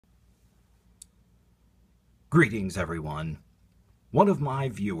Greetings, everyone. One of my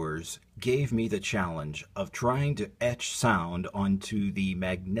viewers gave me the challenge of trying to etch sound onto the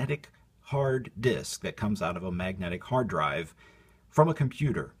magnetic hard disk that comes out of a magnetic hard drive from a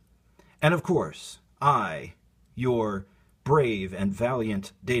computer. And of course, I, your brave and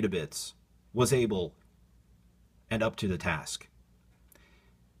valiant databits, was able and up to the task.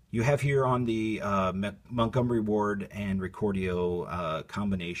 You have here on the Montgomery Ward and Recordio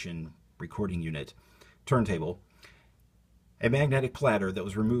combination recording unit turntable a magnetic platter that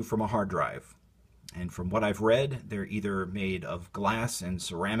was removed from a hard drive. And from what I've read, they're either made of glass and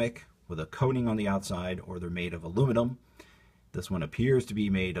ceramic with a coating on the outside, or they're made of aluminum. This one appears to be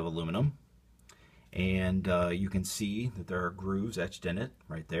made of aluminum. And you can see that there are grooves etched in it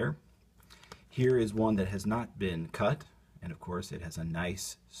right there. Here is one that has not been cut. And of course it has a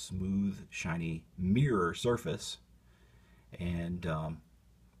nice, smooth, shiny mirror surface. And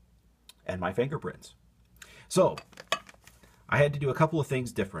my fingerprints. So, I had to do a couple of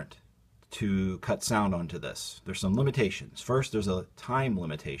things different to cut sound onto this. There's some limitations. First, there's a time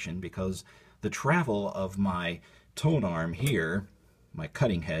limitation because the travel of my tone arm here, my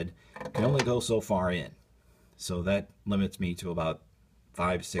cutting head, can only go so far in. So that limits me to about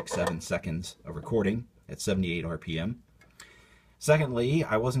 5, 6, 7 seconds of recording at 78 RPM. Secondly,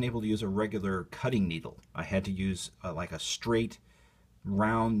 I wasn't able to use a regular cutting needle. I had to use like a straight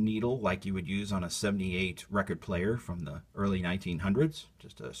round needle like you would use on a 78 record player from the early 1900s,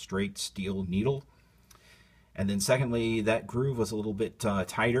 just a straight steel needle. And then secondly, that groove was a little bit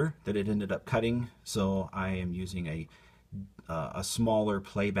tighter that it ended up cutting, so I am using a smaller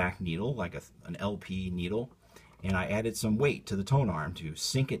playback needle, like an LP needle, and I added some weight to the tone arm to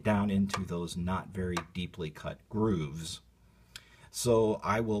sink it down into those not very deeply cut grooves. So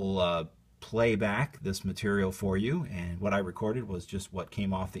I will play back this material for you, and what I recorded was just what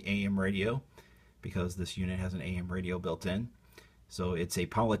came off the AM radio, because this unit has an AM radio built in. So it's a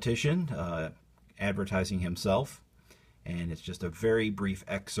politician advertising himself, and it's just a very brief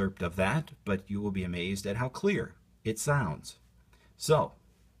excerpt of that, but you will be amazed at how clear it sounds. So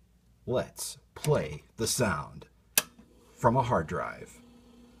let's play the sound from a hard drive.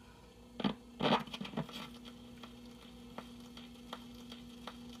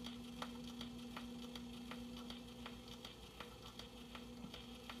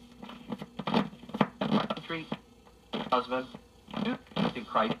 Husband, in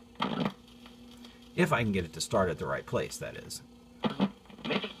Christ. If I can get it to start at the right place, that is.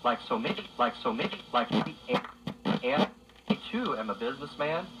 Like so many, and I too am a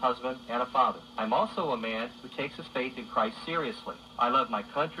businessman, husband, and a father. I'm also a man who takes his faith in Christ seriously. I love my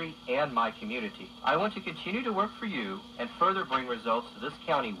country and my community. I want to continue to work for you and further bring results to this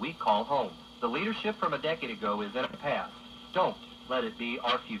county we call home. The leadership from a decade ago is in the past. Don't let it be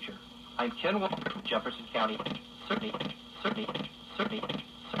our future. I'm Ken Walker from Jefferson County. Certainly,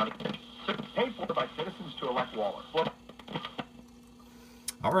 paid for by citizens to elect Waller.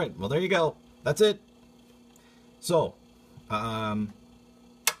 All right, well, there you go. That's it. So, I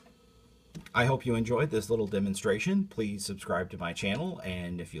hope you enjoyed this little demonstration. Please subscribe to my channel,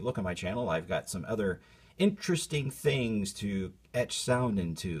 and if you look at my channel, I've got some other interesting things to etch sound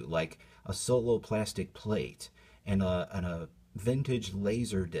into, like a solo plastic plate and a vintage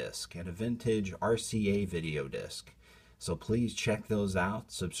laser disc and a vintage RCA video disc. So please check those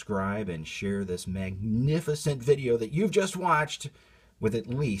out, subscribe, and share this magnificent video that you've just watched with at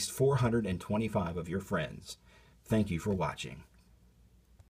least 425 of your friends. Thank you for watching.